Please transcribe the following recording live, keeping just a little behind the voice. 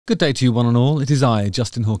Good day to you one and all. It is I,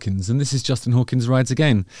 Justin Hawkins, and this is Justin Hawkins Rides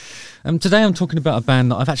Again. Today I'm talking about a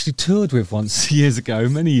band that I've actually toured with once years ago,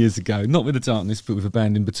 many years ago, not with The Darkness, but with a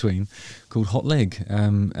band in between called Hot Leg,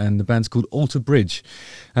 and the band's called Alter Bridge.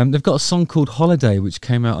 They've got a song called Holiday, which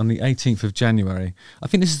came out on the 18th of January. I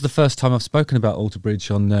think this is the first time I've spoken about Alter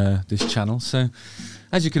Bridge on this channel, so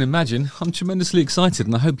as you can imagine, I'm tremendously excited,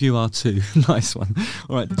 and I hope you are too. Nice one.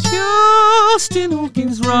 All right, Justin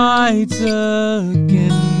Hawkins Rides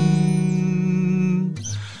Again.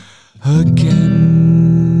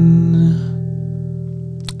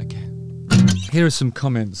 Here are some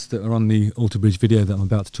comments that are on the Alter Bridge video that I'm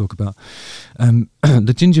about to talk about.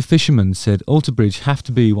 The Ginger Fisherman said, Alter Bridge have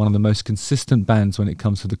to be one of the most consistent bands when it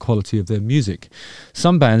comes to the quality of their music.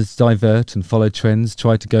 Some bands divert and follow trends,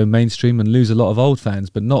 try to go mainstream and lose a lot of old fans,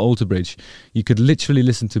 but not Alter Bridge. You could literally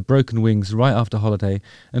listen to Broken Wings right after Holiday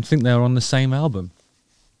and think they are on the same album.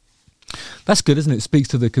 That's good, isn't it? It speaks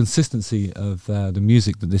to the consistency of the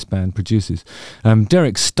music that this band produces.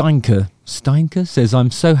 Derek Steinker says,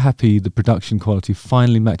 I'm so happy the production quality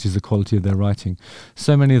finally matches the quality of their writing.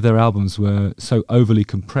 So many of their albums were so overly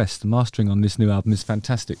compressed. The mastering on this new album is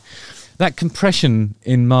fantastic. That compression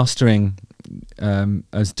in mastering,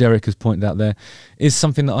 as Derek has pointed out there, is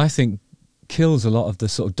something that I think kills a lot of the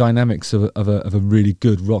sort of dynamics of a really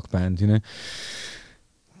good rock band, you know.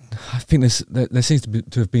 I think there seems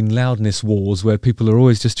to have been loudness wars where people are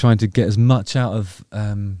always just trying to get as much out of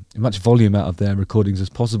much volume out of their recordings as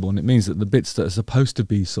possible, and it means that the bits that are supposed to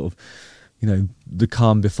be sort of, you know, the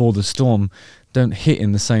calm before the storm don't hit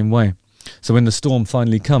in the same way. So when the storm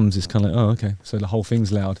finally comes, it's kind of like, oh, okay, so the whole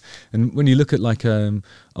thing's loud. And when you look at like a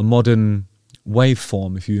modern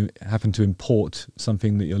waveform, if you happen to import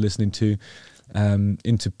something that you're listening to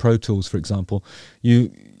into Pro Tools, for example,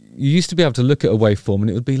 you used to be able to look at a waveform and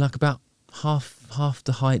it would be like about half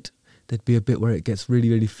the height. There'd be a bit where it gets really,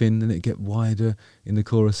 really thin and it'd get wider in the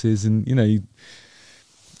choruses, and you know, you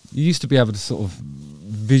used to be able to sort of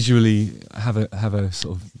visually have a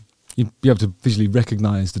sort of, you'd be able to visually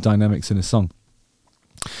recognise the dynamics in a song.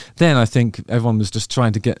 Then I think everyone was just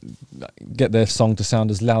trying to get their song to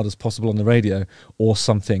sound as loud as possible on the radio or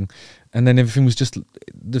something, and then everything was just,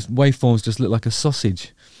 the waveforms just looked like a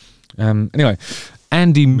sausage. Anyway,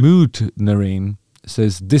 Andy Moodnarine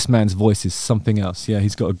says, this man's voice is something else. Yeah,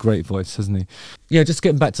 he's got a great voice, hasn't he? Yeah, just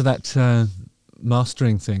getting back to that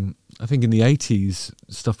mastering thing, I think in the 80s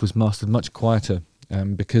stuff was mastered much quieter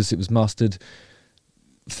because it was mastered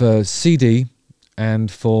for CD and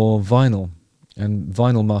for vinyl. And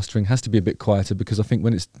vinyl mastering has to be a bit quieter because I think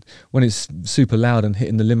when it's super loud and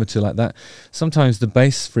hitting the limiter like that, sometimes the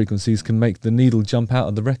bass frequencies can make the needle jump out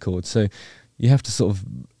of the record. So you have to sort of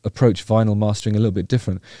approach vinyl mastering a little bit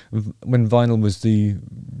different. When vinyl was the,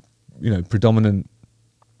 you know, predominant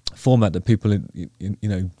format that people, you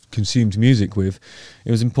know, consumed music with,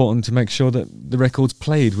 it was important to make sure that the records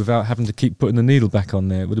played without having to keep putting the needle back on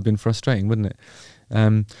there. It would have been frustrating, wouldn't it?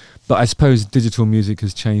 But I suppose digital music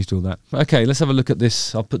has changed all that. Okay, let's have a look at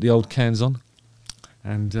this. I'll put the old cans on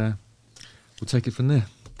and we'll take it from there.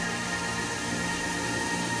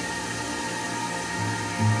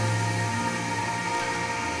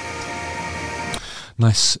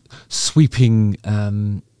 Nice sweeping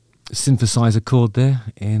synthesizer chord there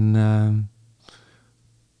in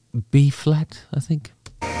B flat, I think.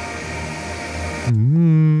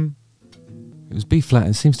 It was B flat.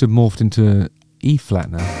 It seems to have morphed into E flat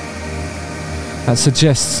now. That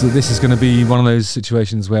suggests that this is going to be one of those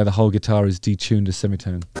situations where the whole guitar is detuned to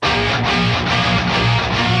semitone.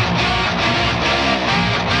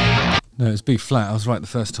 No, it's B flat. I was right the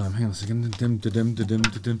first time. Hang on a second. But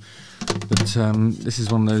this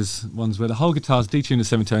is one of those ones where the whole guitar's detuned to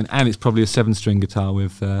semitone, and it's probably a 7-string guitar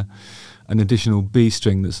with an additional B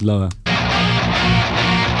string that's lower.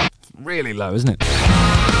 Really low, isn't it?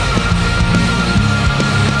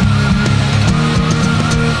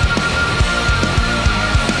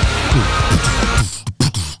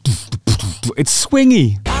 It's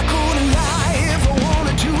swingy.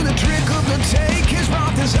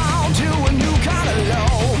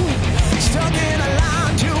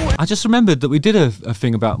 I just remembered that we did a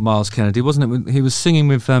thing about Myles Kennedy, wasn't it? He was singing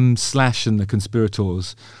with Slash and the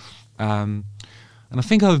Conspirators, and I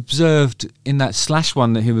think I observed in that Slash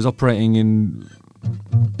one that he was operating in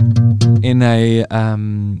a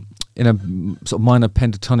sort of minor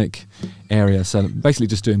pentatonic area, so basically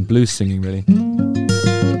just doing blues singing, really.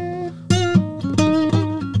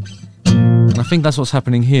 And I think that's what's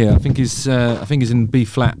happening here. I think he's in B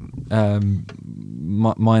flat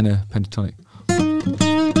minor pentatonic.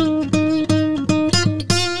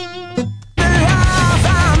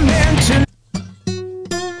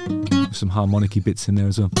 some harmonic-y bits in there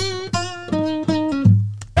as well.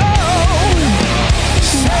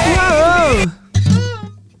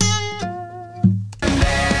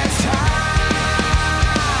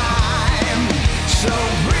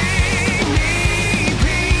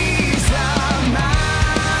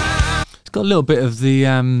 Got a little bit of the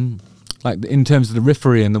like in terms of the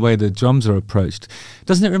riffery and the way the drums are approached.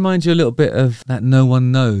 Doesn't it remind you a little bit of that No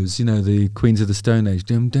One Knows, you know, the Queens of the Stone Age?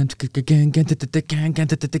 You know,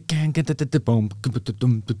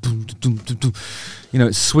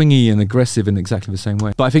 it's swingy and aggressive in exactly the same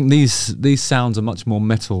way. But I think these sounds are much more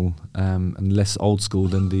metal and less old school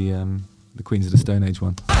than the Queens of the Stone Age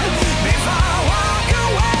one.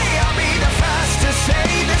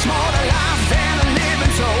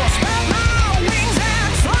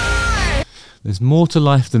 There's more to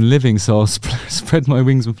life than living, so I'll spread my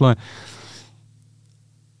wings and fly.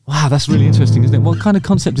 Wow, that's really interesting, isn't it? What kind of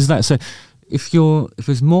concept is that? So, if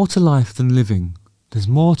there's more to life than living, there's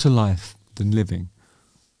more to life than living.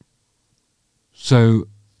 So,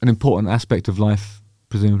 an important aspect of life,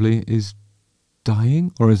 presumably, is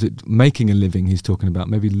dying, or is it making a living? He's talking about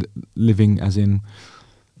maybe living as in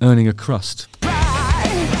earning a crust.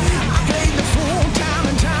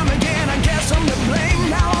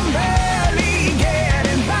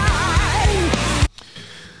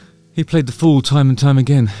 He played the fool time and time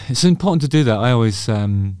again. It's important to do that. I always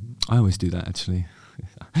do that, actually.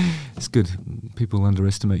 It's good. People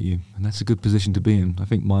underestimate you, and that's a good position to be in. I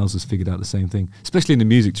think Myles has figured out the same thing, especially in the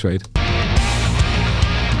music trade.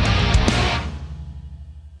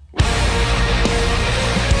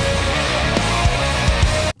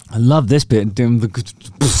 I love this bit.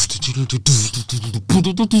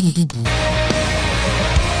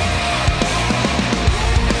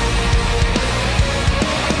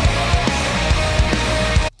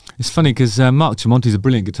 It's funny because Mark Tremonti's a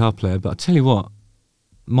brilliant guitar player, but I tell you what,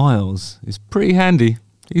 Myles is pretty handy.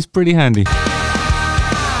 He's pretty handy.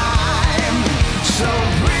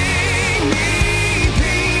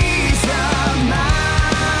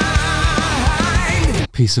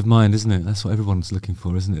 Peace of mind, isn't it? That's what everyone's looking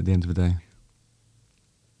for, isn't it, at the end of the day?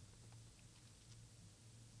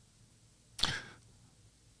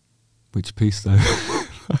 Which peace, though?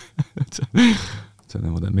 I don't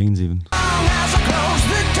know what that means, even.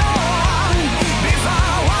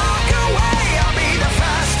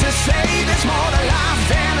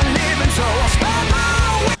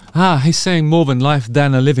 He's saying more than life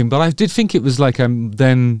than a living, but I did think it was like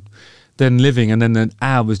then living, and then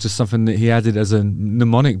the was just something that he added as a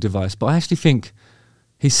mnemonic device. But I actually think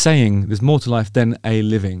he's saying there's more to life than a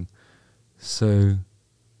living. So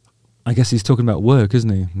I guess he's talking about work,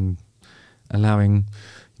 isn't he? And allowing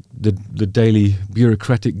the daily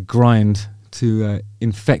bureaucratic grind to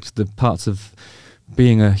infect the parts of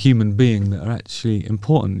being a human being that are actually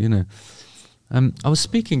important, you know. I was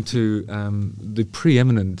speaking to the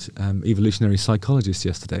preeminent evolutionary psychologist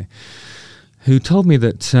yesterday, who told me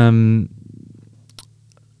that,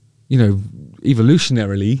 you know,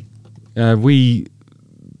 evolutionarily,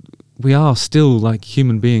 we are still like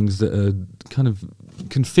human beings that are kind of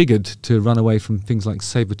configured to run away from things like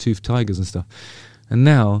saber-toothed tigers and stuff. And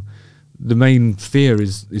now the main fear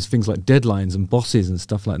is things like deadlines and bosses and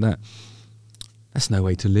stuff like that. That's no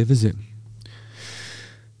way to live, is it?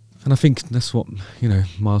 And I think that's what, you know,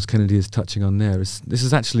 Myles Kennedy is touching on there. This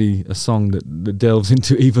is actually a song that delves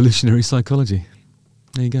into evolutionary psychology.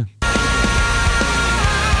 There you go.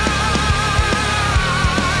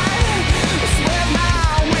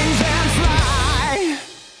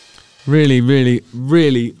 Really, really,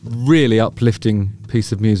 really, really uplifting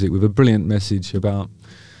piece of music with a brilliant message about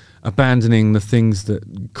abandoning the things that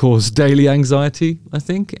cause daily anxiety, I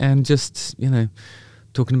think, and just, you know,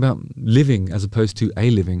 talking about living as opposed to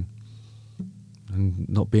a living, and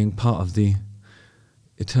not being part of the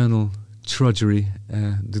eternal trudgery,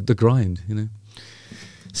 the grind, you know.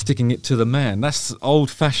 Sticking it to the man. That's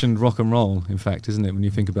old-fashioned rock and roll, in fact, isn't it? When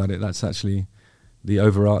you think about it, that's actually the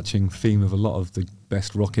overarching theme of a lot of the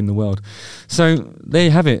best rock in the world. So there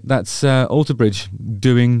you have it. That's Alter Bridge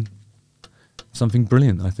doing something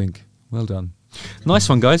brilliant, I think. Well done. Nice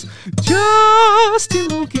one, guys. Justin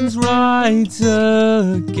Hawkins rides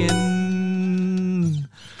again.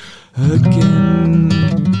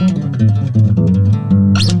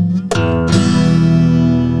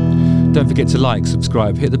 Don't forget to like,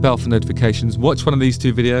 subscribe, hit the bell for notifications, watch one of these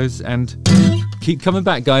two videos, and keep coming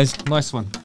back, guys. Nice one.